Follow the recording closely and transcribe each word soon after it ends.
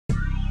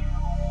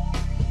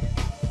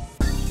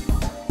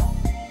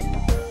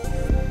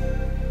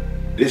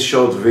This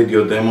short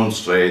video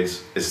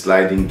demonstrates a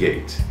sliding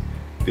gate.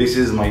 This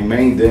is my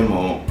main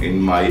demo in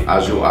my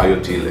Azure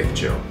IoT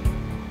lecture.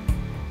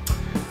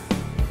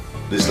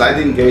 The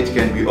sliding gate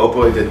can be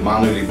operated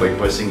manually by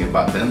pressing a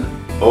button,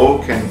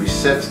 or can be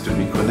set to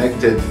be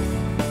connected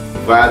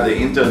via the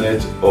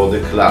internet or the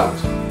cloud.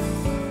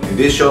 In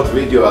this short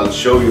video I'll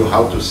show you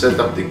how to set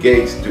up the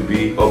gate to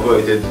be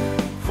operated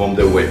from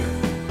the web.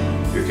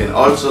 You can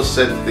also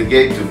set the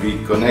gate to be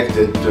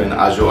connected to an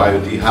Azure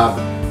IoT Hub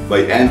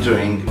by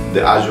entering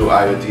the Azure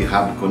IoT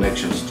Hub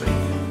connection string.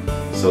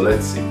 So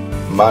let's see.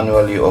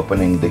 Manually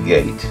opening the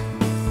gate.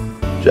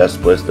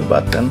 Just press the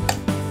button.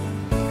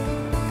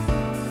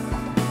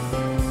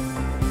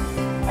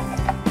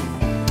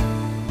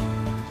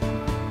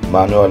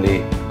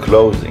 Manually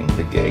closing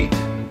the gate.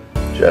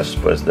 Just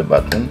press the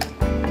button.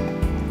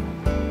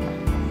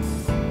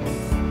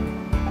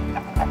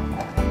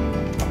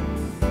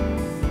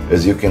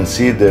 As you can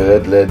see, the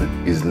red LED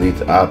is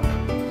lit up,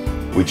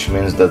 which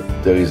means that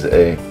there is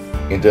a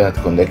internet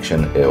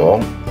connection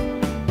error.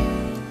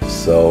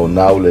 So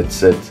now let's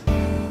set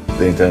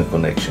the internet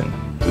connection.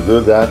 To do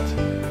that,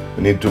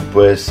 we need to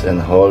press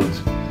and hold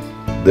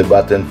the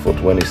button for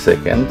 20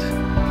 seconds.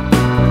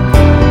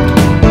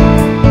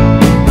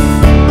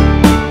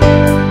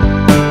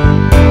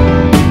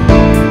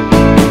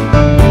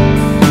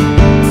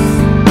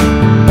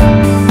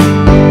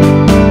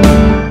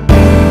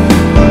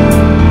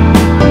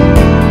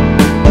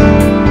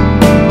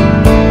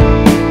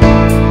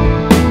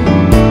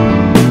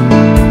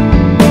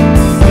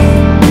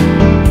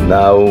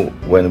 Now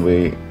when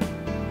we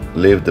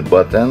leave the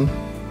button,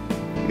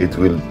 it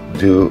will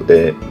do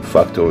a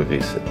factory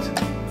reset.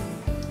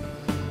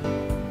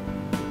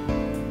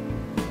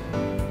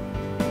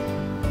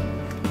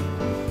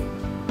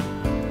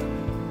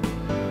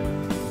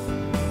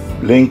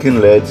 Blinking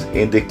LEDs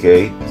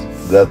indicate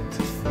that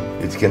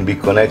it can be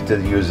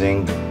connected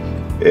using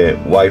a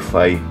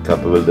Wi-Fi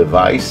capable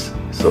device.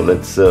 So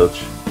let's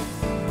search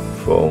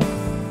for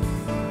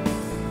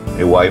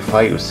a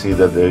Wi-Fi. You see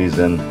that there is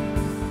an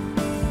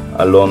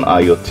Alone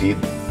IoT,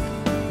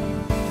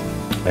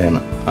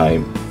 and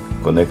I'm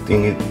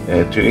connecting it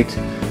to it.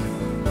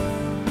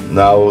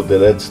 Now the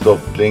LED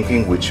stopped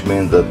blinking, which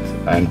means that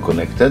I'm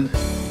connected.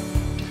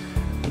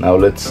 Now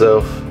let's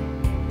surf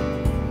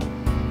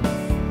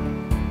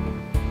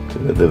to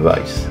the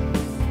device.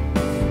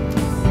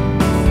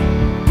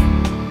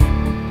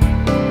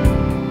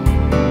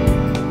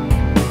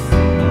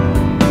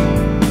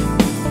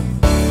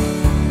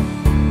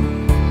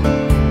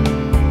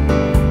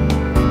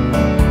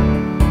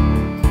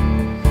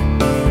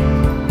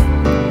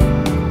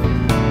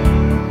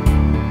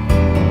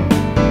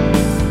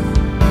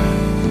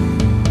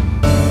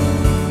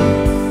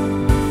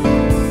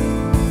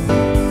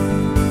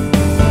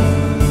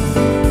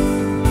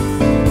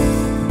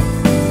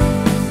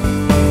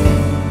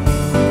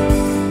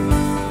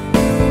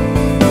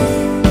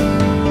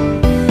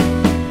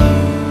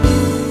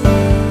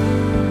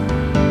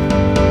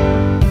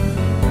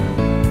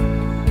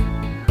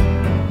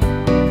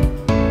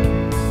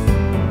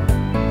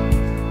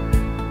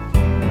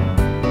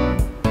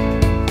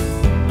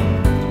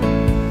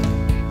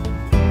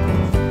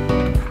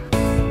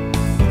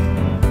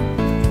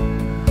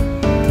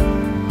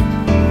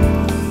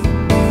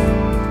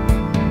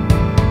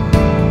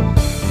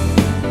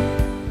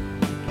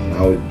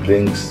 Now it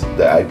blinks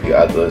the IP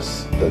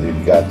address that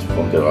it got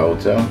from the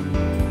router.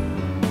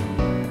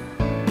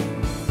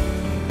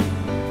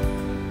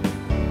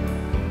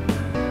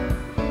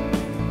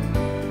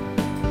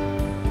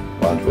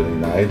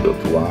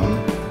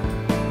 .129.1.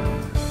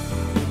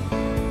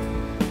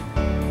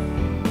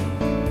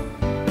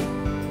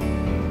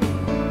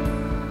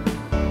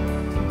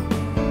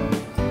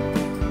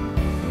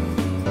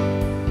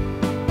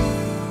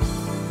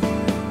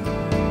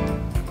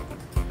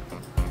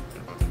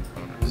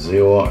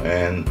 Zero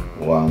and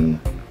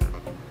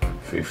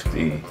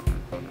 150.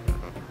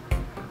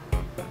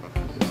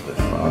 This is the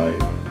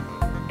 5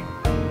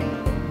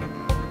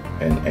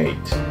 and 8.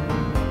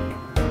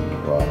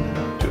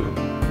 1, 2,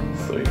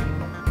 3,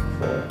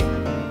 4,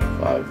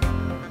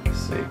 5,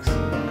 6,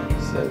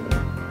 7,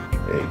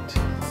 8.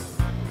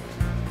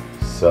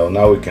 So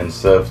now we can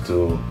surf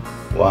to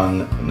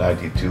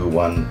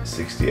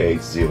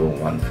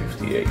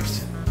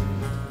 192.168.0.158.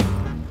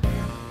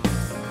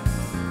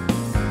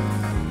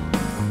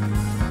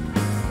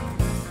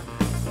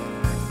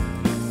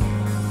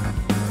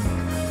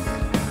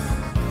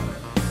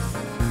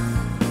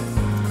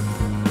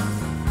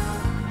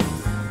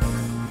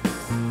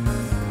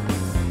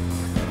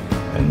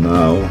 And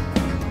now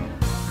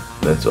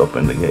let's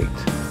open the gate.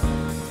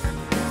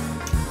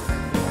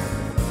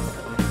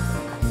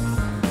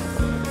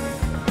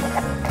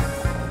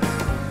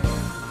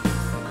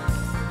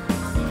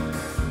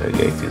 The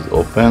gate is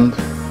opened.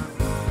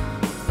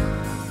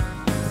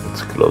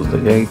 Let's close the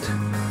gate.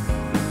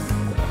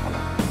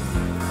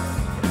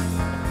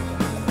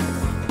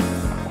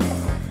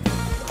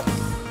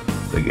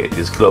 The gate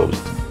is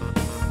closed.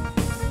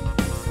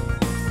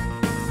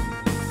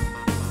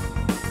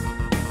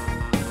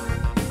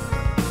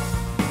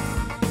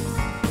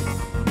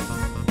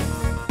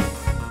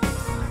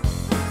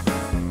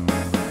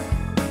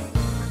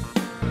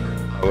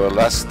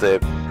 last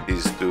step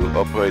is to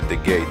operate the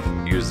gate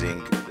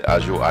using the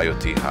Azure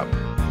IoT Hub.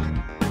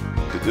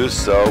 To do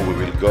so, we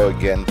will go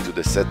again to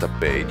the setup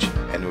page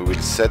and we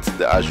will set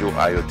the Azure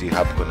IoT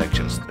Hub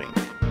connection string.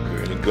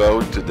 We will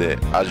go to the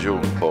Azure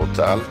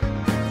portal.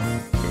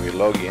 We will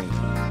log in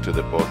to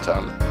the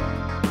portal.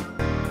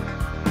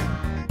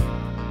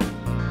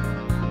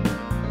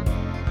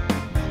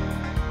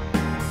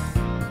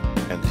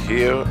 And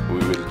here we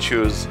will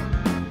choose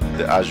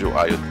the Azure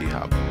IoT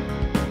Hub.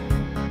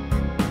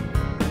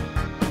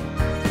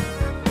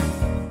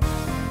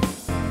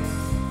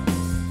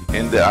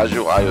 In the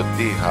Azure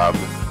IoT Hub,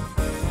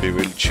 we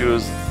will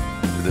choose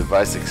the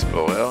Device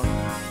Explorer.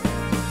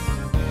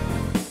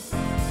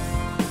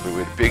 We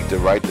will pick the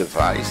right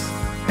device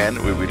and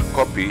we will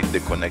copy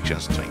the connection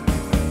string.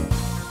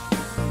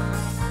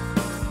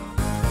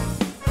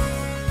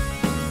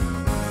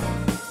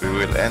 We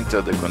will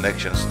enter the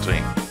connection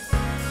string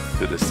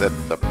to the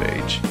setup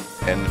page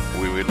and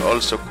we will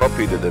also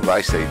copy the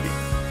device ID.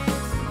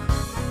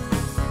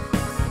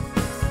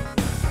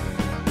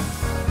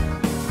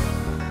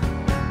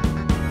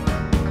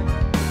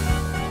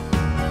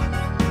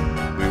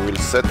 We will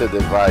set the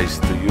device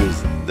to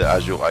use the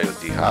Azure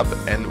IoT Hub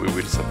and we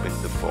will submit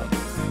the form.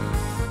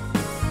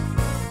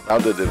 Now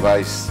the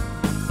device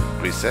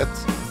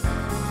resets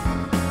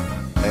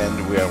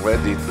and we are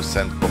ready to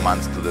send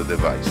commands to the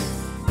device.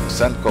 To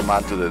send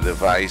command to the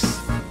device,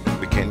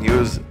 we can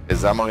use a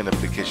Xamarin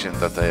application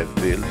that I have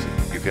built.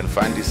 You can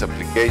find this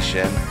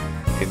application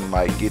in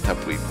my GitHub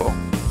repo.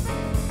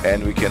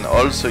 And we can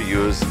also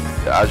use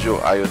the Azure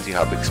IoT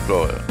Hub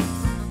Explorer.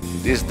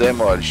 In this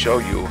demo, I'll show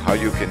you how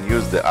you can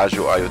use the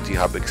Azure IoT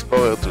Hub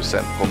Explorer to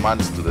send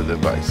commands to the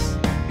device.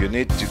 You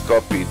need to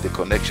copy the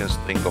connection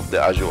string of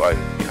the Azure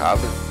IoT Hub,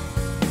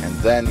 and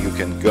then you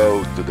can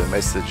go to the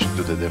Message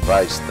to the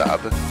Device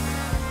tab.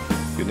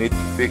 You need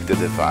to pick the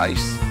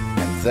device,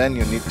 and then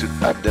you need to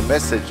type the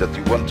message that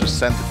you want to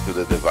send it to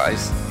the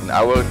device. In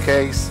our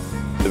case,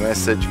 the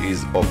message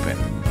is open.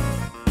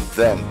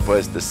 Then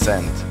press the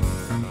send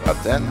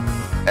button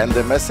and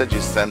the message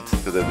is sent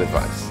to the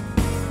device.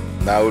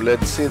 Now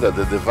let's see that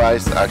the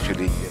device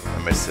actually gets a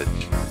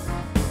message.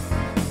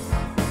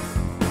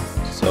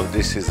 So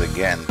this is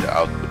again the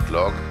output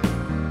log.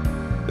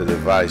 The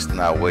device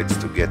now waits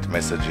to get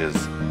messages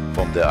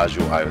from the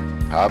Azure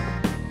IoT Hub.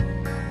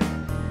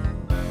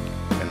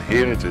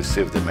 Here it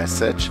received the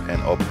message,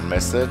 an open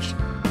message.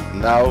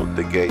 Now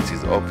the gate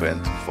is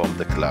opened from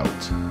the cloud.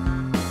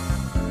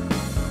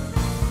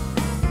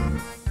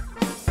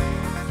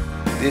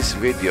 In this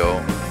video,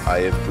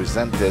 I have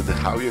presented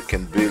how you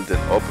can build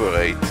and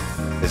operate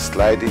a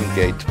sliding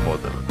gate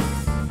model.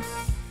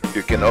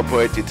 You can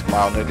operate it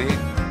manually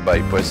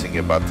by pressing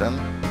a button.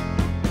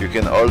 You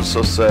can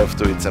also serve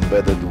to its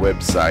embedded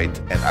website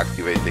and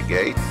activate the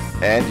gate.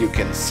 And you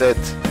can set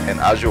an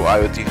Azure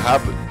IoT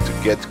Hub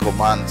to get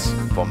commands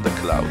from the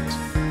cloud.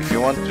 If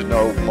you want to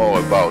know more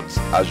about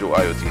Azure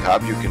IoT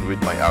Hub, you can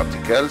read my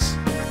articles.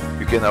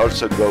 You can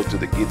also go to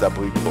the GitHub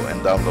repo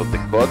and download the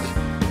code.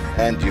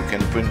 And you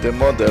can print the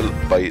model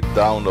by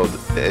download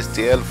the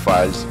STL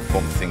files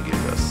from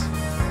Thingiverse.